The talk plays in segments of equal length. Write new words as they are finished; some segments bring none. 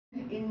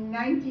in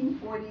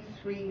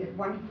 1943, at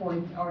one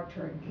point, our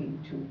turn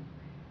came too.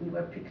 We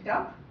were picked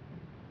up,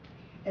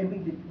 and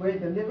we were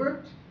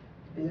delivered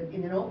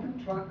in an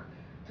open truck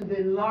to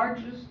the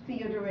largest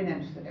theater in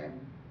Amsterdam.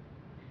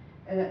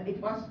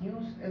 It was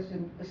used as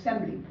an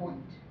assembly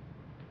point.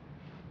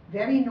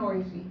 Very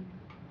noisy,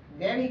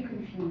 very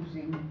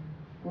confusing,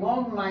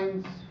 long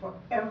lines for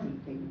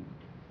everything,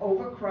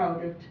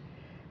 overcrowded,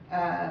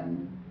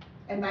 and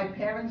my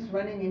parents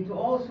running into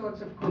all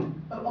sorts of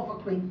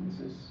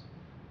acquaintances.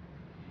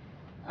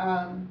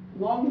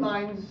 Long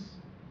lines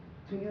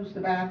to use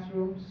the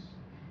bathrooms.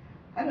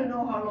 I don't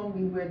know how long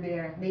we were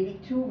there, maybe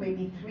 2,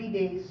 maybe 3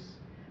 days,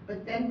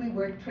 but then we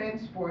were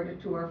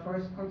transported to our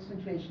first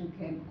concentration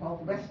camp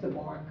called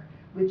Westerbork,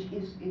 which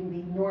is in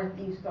the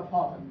northeast of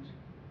Holland.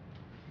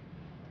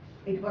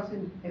 It was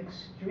an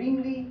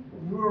extremely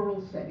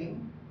rural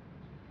setting.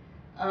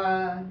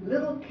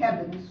 Little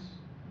cabins,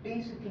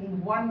 basically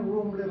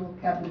one-room little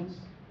cabins,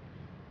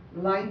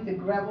 lined the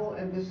gravel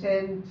and the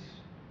sand,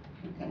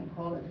 you can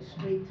call it a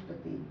street,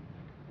 but the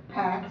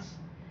paths,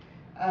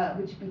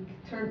 which we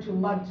turned to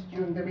mud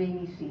during the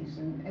rainy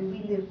season, and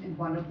we lived in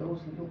one of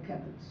those little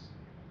cabins.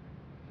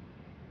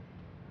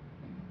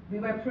 We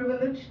were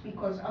privileged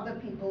because other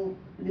people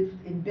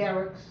lived in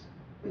barracks,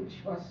 which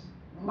was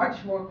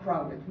much more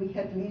crowded. We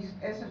at least,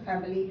 as a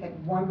family,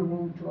 had one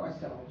room to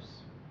ourselves.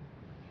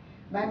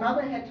 My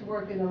mother had to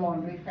work in a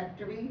laundry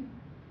factory,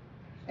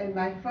 and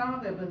my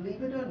father,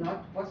 believe it or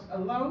not, was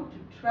allowed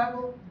to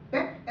travel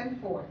back and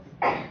forth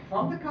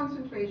from the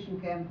concentration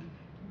camp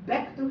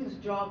back to his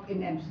job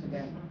in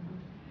Amsterdam.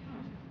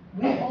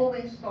 We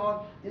always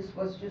thought this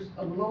was just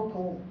a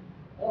local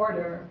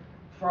order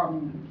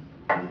from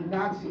the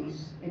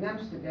Nazis in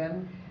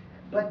Amsterdam,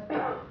 but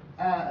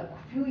a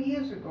few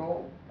years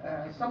ago,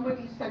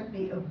 somebody sent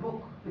me a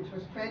book which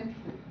was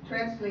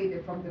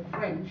translated from the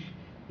French,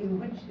 in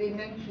which they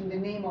mentioned the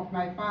name of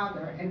my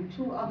father and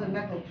 2 other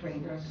metal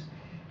traders.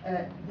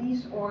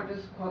 These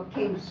orders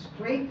came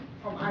straight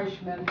from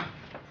Eichmann,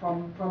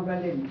 from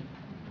Berlin.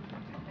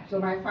 So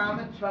my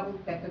father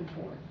traveled back and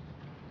forth.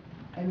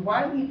 And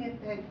while he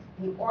did that,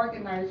 he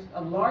organized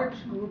a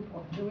large group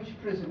of Jewish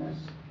prisoners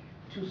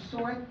to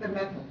sort the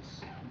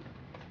metals,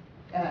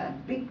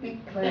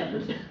 big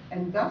clans,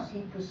 and thus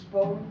he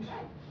postponed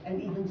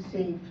and even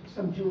saved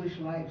some Jewish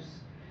lives.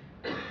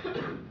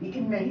 The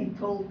inmate, he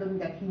told them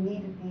that he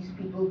needed these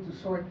people to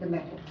sort the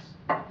metals,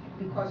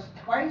 because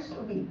twice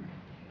a week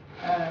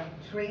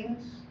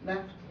trains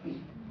left the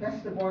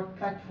Westerbork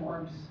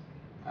platforms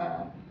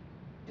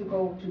to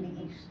go to the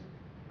east,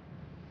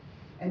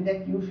 and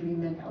that usually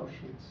meant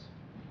Auschwitz.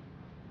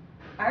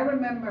 I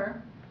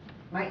remember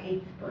my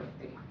 8th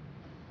birthday.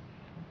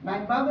 My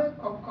mother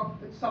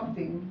concocted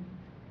something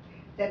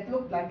that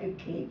looked like a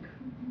cake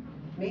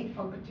made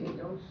from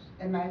potatoes,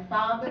 and my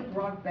father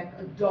brought back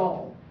a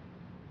doll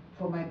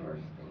for my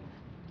birthday.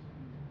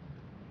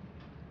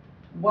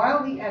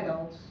 While the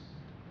adults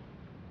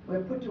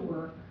were put to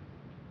work,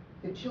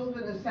 the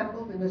children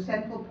assembled in a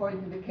central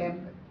point in the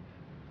camp,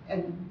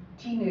 and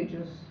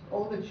teenagers,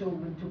 older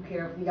children, took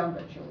care of the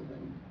younger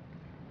children.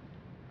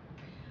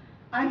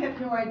 I have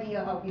no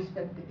idea how we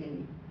spent the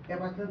day. There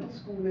was little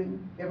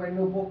schooling, there were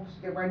no books,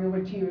 there were no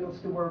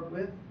materials to work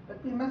with,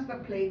 but we must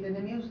have played and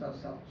amused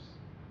ourselves.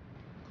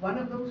 One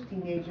of those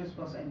teenagers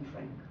was Anne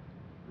Frank.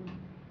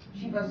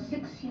 She was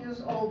 6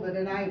 years older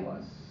than I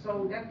was,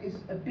 so that is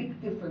a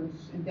big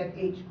difference in that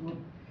age group.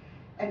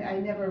 And I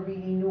never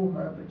really knew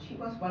her, but she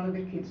was one of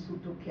the kids who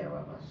took care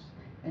of us.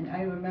 And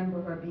I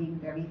remember her being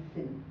very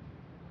thin.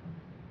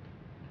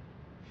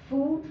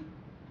 Food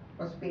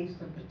was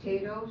based on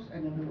potatoes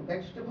and a little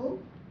vegetable.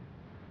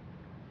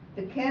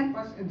 The camp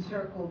was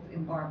encircled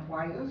in barbed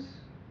wires,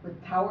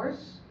 with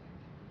towers,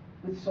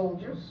 with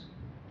soldiers,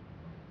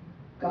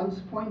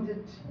 guns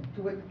pointed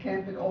toward the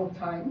camp at all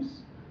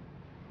times.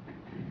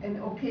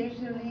 And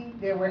occasionally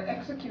there were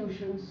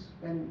executions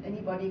when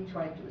anybody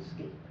tried to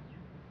escape.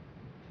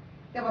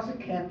 There was a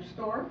camp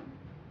store.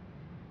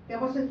 There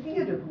was a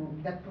theater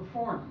group that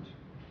performed.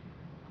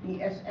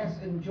 The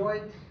SS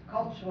enjoyed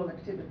cultural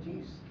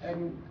activities,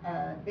 and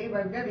they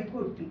were very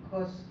good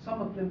because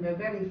some of them were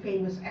very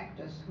famous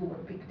actors who were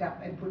picked up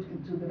and put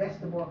into the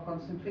Westerbork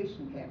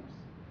concentration camps.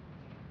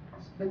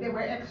 When there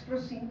were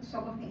extra scenes,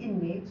 some of the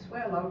inmates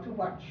were allowed to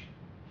watch.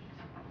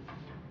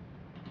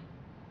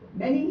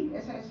 Many,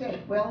 as I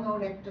said,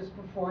 well-known actors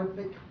performed,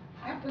 but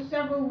after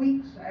several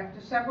weeks,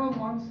 after several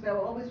months, there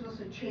always was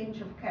a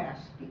change of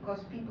cast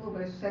because people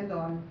were sent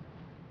on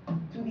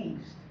to the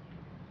east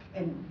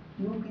and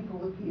new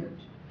people appeared.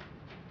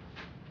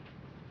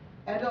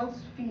 Adults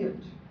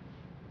feared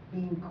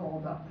being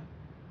called up.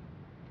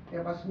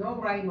 There was no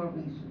rhyme or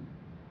reason.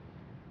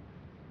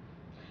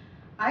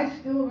 I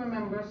still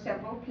remember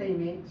several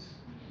playmates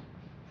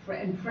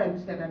and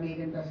friends that I made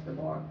in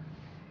Westerbork,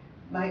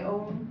 my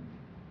own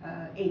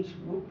age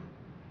group,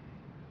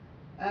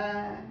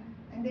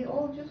 and they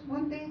all just,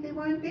 one day they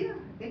weren't there,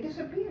 they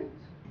disappeared.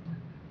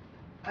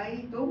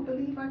 I don't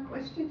believe I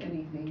questioned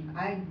anything.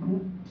 I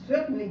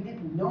certainly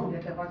didn't know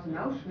that there was an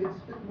Auschwitz,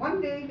 but one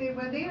day they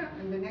were there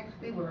and the next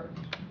they weren't.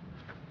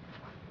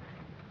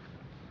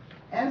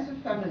 As a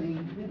family,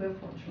 we were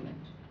fortunate.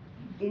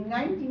 In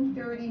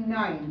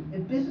 1939, a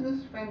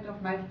business friend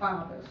of my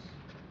father's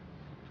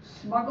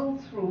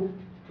smuggled through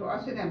to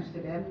us in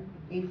Amsterdam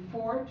a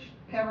forged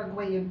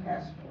Paraguayan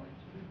passport.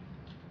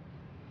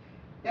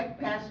 That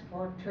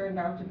passport turned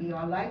out to be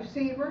our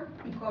lifesaver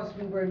because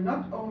we were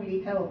not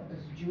only held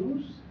as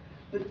Jews,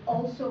 but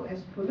also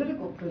as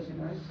political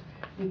prisoners,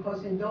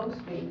 because in those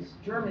days,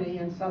 Germany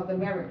and South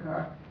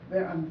America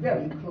were on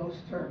very close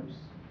terms.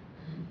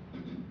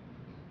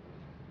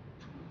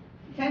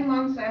 10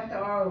 months after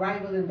our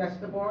arrival in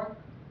Westerbork,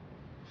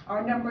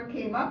 our number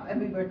came up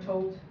and we were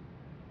told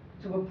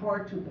to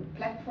report to the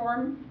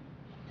platform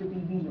to be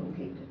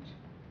relocated.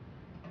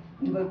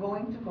 We were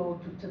going to go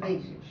to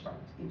Theresienstadt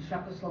in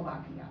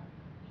Czechoslovakia.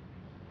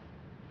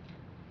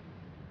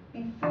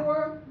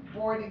 Before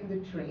boarding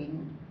the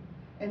train,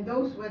 and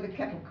those were the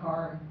kettle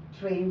car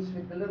trains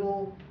with the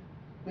little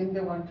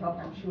window on top,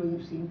 I'm sure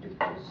you've seen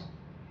pictures,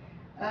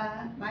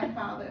 my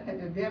father had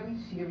a very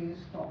serious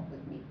talk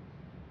with me.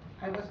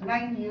 I was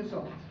 9 years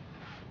old.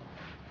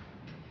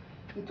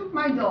 He took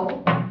my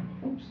doll,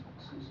 oops,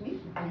 excuse me,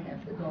 I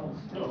have the doll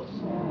still.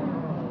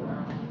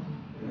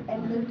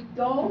 And the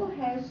doll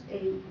has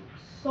a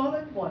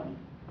solid body,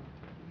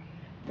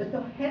 but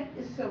the head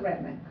is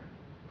ceramic,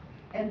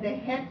 and the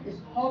head is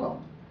hollow.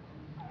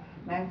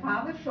 My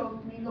father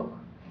showed me, look,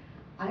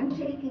 I'm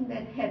taking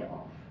that head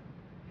off.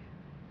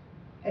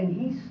 And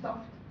he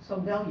stuffed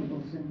some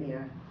valuables in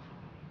there.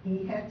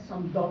 He had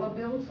some dollar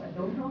bills, I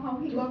don't know how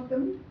he got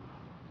them.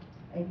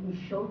 And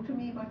he showed to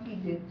me what he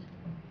did.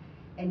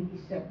 And he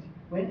said,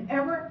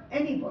 whenever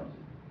anybody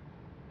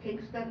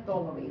takes that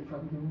doll away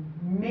from you,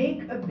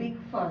 make a big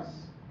fuss,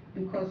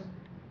 because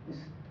the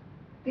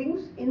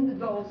things in the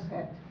doll's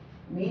head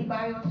may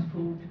buy us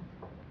food,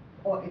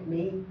 or it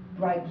may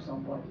bribe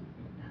somebody.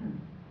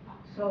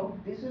 So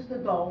this is the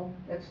doll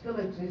that still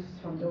exists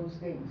from those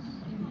days.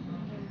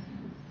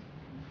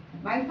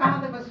 My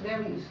father was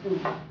very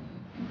astute,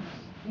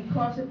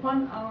 because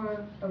upon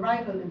our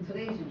arrival in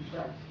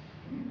Theresienstadt,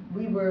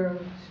 we were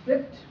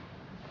stripped,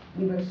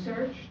 we were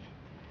searched,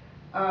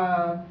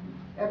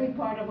 every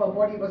part of our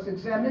body was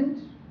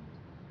examined,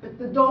 but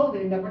the doll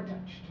they never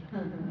touched.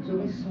 So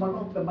we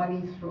smuggled the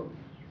money through.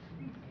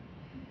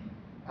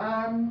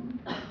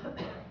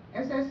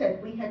 As I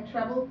said, we had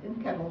traveled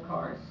in kettle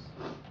cars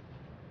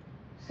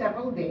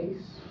several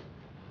days,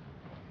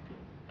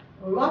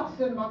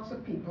 lots and lots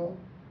of people,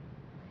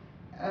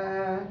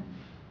 and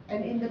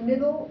in the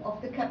middle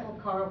of the kettle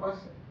car was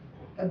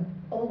an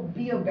old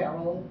beer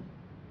barrel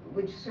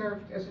which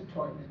served as a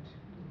toilet.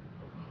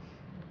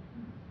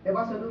 There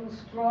was a little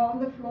straw on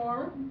the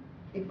floor.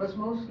 It was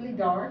mostly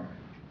dark,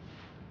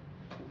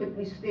 but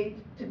we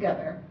stayed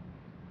together,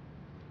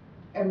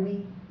 and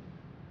we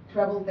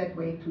traveled that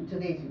way to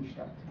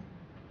Theresienstadt.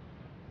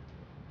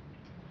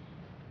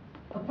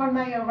 Upon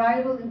my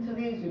arrival in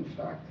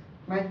Theresienstadt,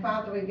 my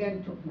father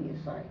again took me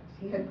aside.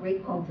 He had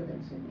great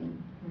confidence in me.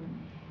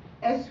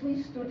 As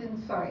we stood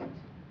inside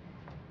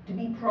to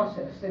be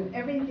processed, and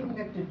everything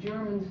that the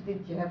Germans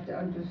did, you have to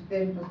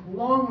understand, was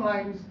long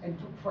lines and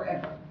took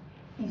forever.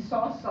 He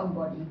saw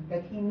somebody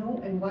that he knew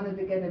and wanted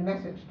to get a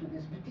message to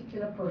this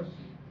particular person.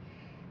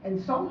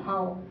 And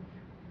somehow,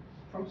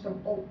 from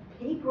some old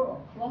paper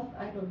or cloth,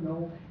 I don't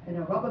know, and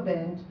a rubber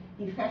band,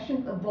 he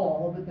fashioned a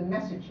ball with the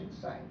message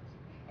inside.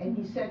 And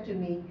he said to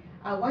me,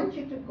 I want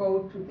you to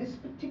go to this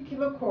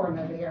particular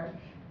corner there,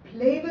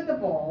 play with the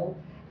ball,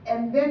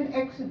 and then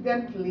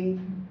accidentally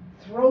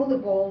throw the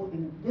ball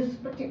in this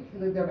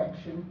particular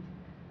direction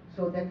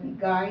so that the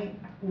guy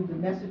who the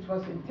message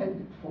was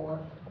intended for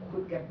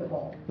could get the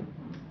ball.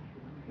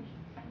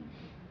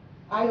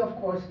 I, of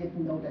course,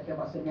 didn't know that there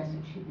was a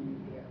message hidden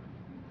in there.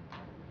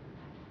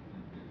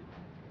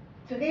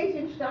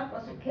 Theresienstadt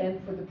was a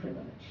camp for the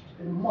privileged,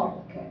 a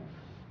model camp,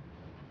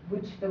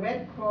 which the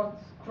Red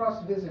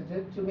Cross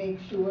visited to make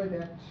sure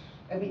that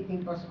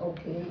everything was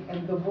okay,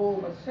 and the wool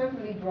was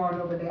certainly drawn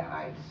over their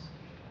eyes.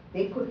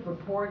 They could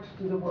report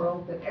to the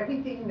world that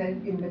everything that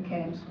in the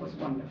camps was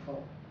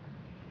wonderful.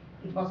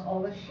 It was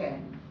all a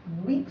sham.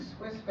 Weeks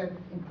were spent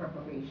in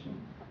preparation.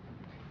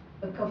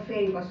 A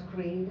cafe was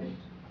created.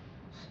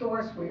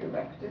 Stores were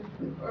erected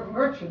with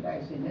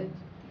merchandise in it.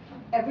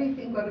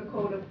 Everything but a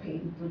coat of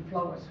paint, and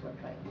flowers were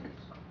planted.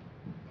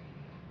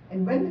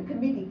 And when the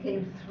committee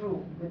came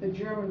through with the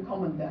German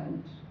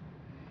commandant,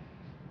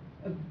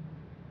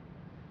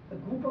 a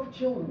group of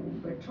children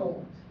were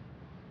told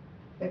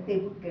that they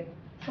would get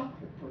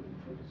chocolate pudding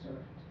for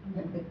dessert.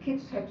 And the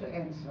kids had to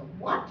answer,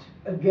 what?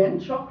 Again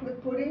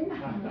chocolate pudding?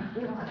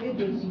 They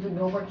didn't even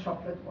know what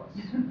chocolate was.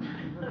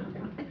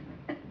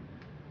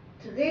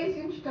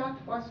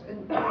 Theresienstadt was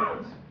an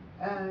old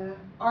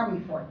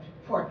army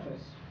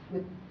fortress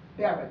with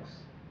barracks,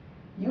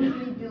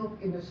 usually built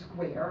in a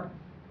square.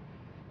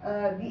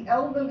 The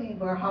elderly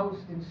were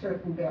housed in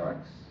certain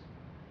barracks,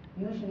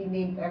 usually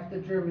named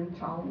after German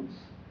towns.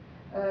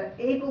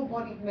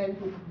 Able-bodied men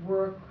who could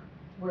work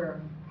were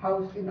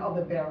housed in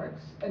other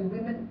barracks, and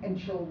women and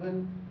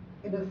children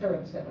in a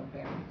third set of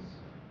barracks.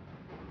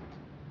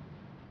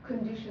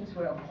 Conditions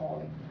were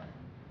appalling.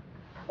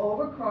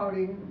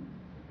 overcrowding,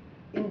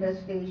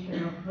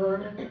 infestation of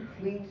vermin,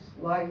 fleas,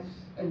 lice,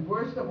 and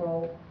worst of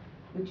all,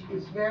 which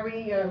is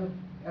very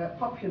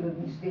popular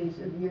these days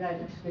in the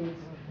United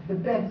States, the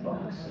bed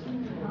bugs.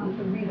 You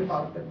can read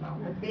about them now,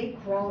 but they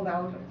crawled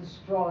out of the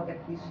straw that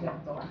we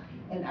slept on.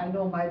 And I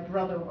know my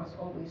brother was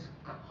always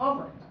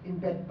covered in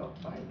bed bug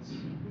bites.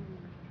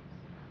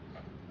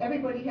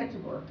 Everybody had to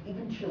work,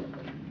 even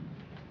children.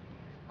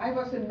 I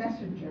was a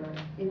messenger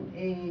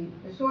in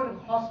a sort of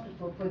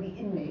hospital for the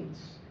inmates,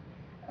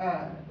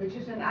 which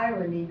is an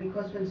irony,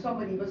 because when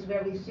somebody was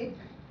very sick,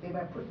 they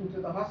were put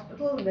into the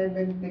hospital, and then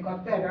when they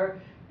got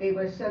better, they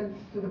were sent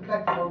to the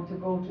platform to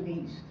go to the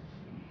east.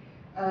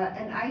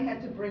 And I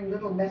had to bring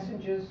little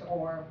messages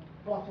or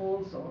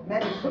bottles or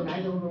medicine,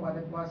 I don't know what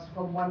it was,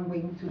 from one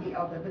wing to the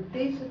other. But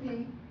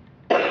basically,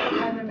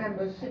 I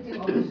remember sitting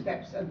on the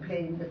steps and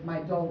playing with my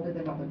doll with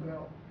another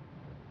girl.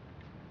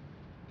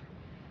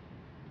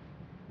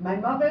 My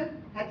mother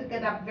had to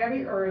get up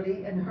very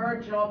early, and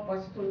her job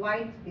was to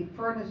light the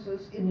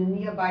furnaces in a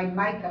nearby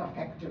mica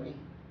factory.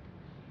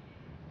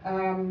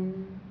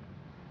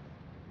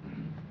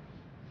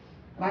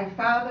 My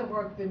father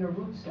worked in a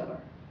root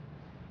cellar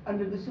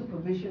under the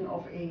supervision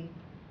of a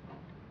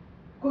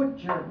good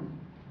German.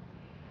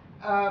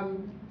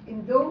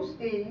 In those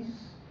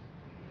days,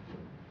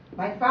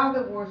 my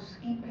father wore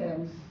ski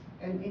pants,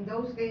 and in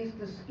those days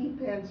the ski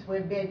pants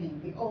were baggy,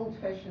 the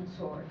old-fashioned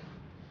sort.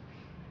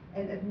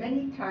 And at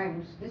many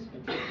times, this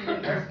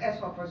particular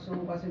SS officer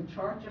who was in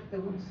charge of the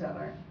root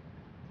cellar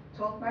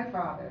told my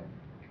father,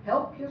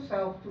 help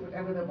yourself to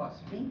whatever there was,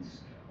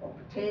 beets or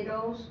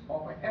potatoes or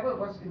whatever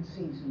was in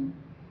season.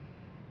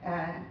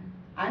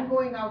 I'm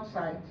going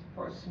outside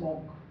for a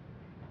smoke.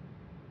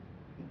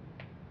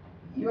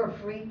 You're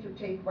free to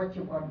take what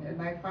you want. And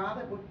my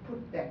father would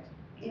put that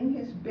in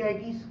his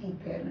baggy ski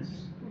pants,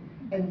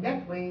 and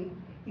that way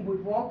he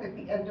would walk at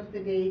the end of the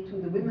day to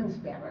the women's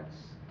barracks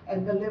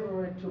and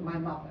deliver it to my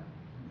mother.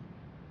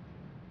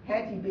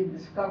 Had he been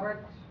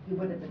discovered, he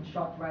would have been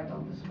shot right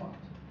on the spot.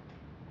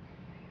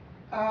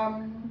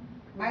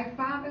 My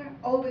father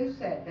always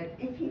said that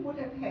if he would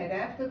have had,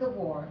 after the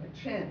war,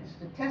 a chance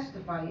to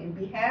testify in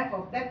behalf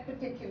of that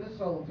particular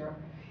soldier,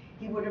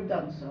 he would have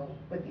done so,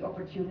 but the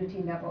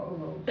opportunity never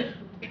arose.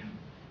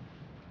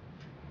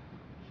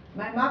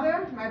 My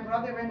mother, my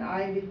brother, and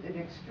I lived in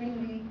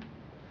extremely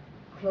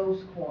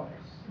close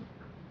quarters.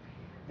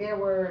 There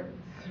were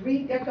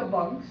 3-decker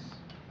bunks,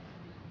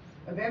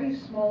 a very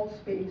small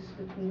space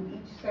between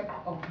each set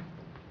of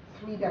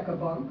 3-decker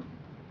bunk.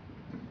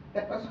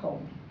 That was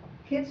home.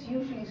 Kids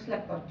usually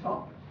slept on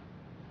top,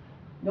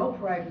 no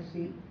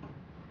privacy,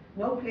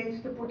 no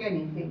place to put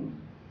anything,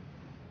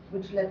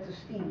 which led to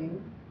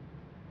stealing.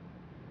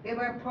 There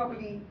were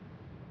probably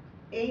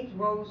 8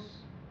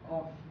 rows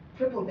of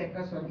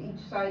triple-deckers on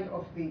each side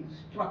of the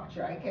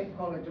structure. I can't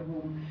call it a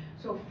room.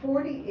 So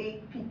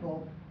 48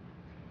 people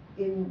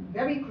in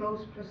very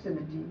close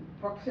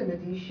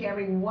proximity,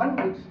 sharing one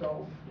wood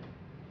stove,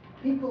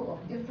 people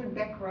of different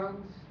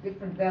backgrounds,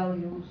 different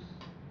values,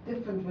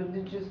 different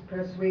religious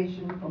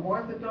persuasion, from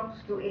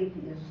Orthodox to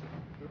atheist,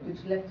 which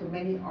led to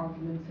many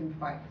arguments and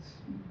fights.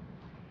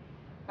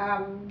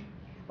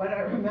 But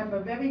I remember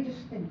very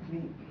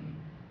distinctly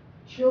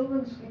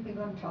children sleeping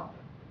on top.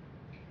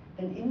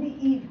 And in the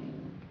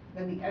evening,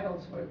 when the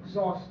adults were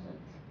exhausted,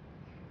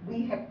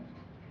 we had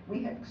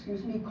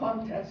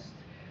contests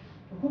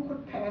who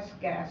could pass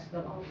gas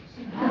the longest.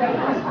 That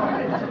was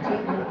our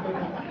entertainment for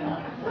the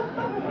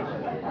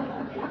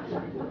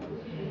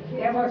evening.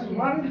 There was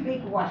one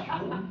big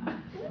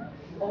washroom,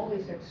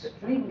 always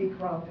extremely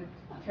crowded,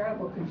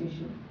 terrible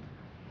condition.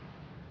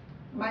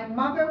 My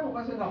mother, who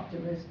was an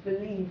optimist,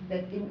 believed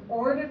that in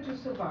order to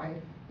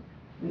survive,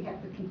 we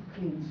had to keep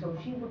clean. So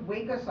she would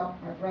wake us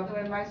up, my brother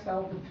and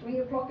myself, at 3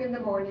 o'clock in the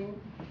morning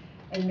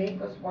and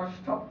make us wash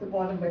top to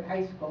bottom with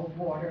ice cold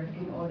water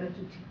in order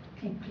to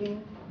keep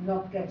clean,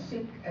 not get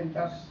sick, and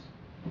thus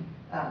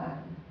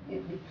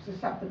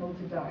susceptible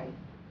to die.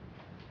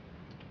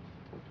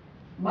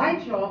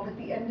 My job at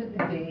the end of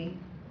the day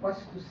was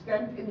to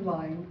stand in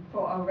line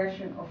for our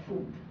ration of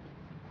food.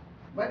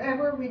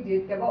 Whatever we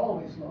did, there were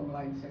always long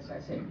lines, as I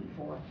said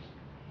before,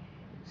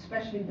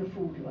 especially the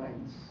food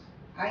lines.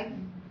 I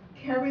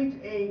carried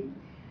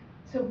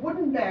it's a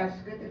wooden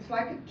basket. It's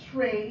like a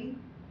tray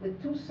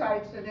with 2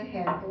 sides and a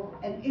handle,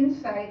 and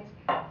inside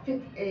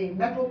fit a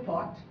metal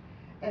pot,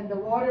 and the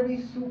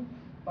watery soup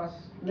was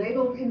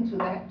ladled into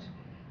that,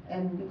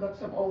 and we got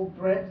some old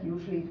bread,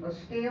 usually it was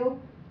stale,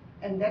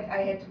 and that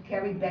I had to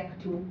carry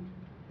back to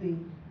the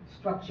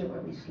structure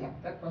where we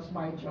slept. That was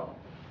my job.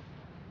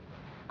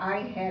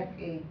 I had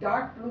a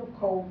dark blue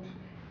coat,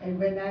 and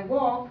when I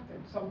walked,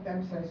 and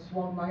sometimes I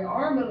swung my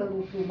arm a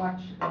little too much,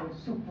 the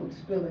soup would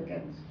spill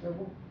against the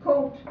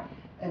coat,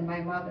 and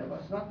my mother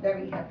was not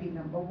very happy.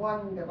 Number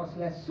 1, there was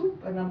less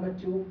soup, and number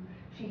 2,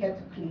 she had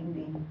to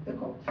clean the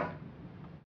coat.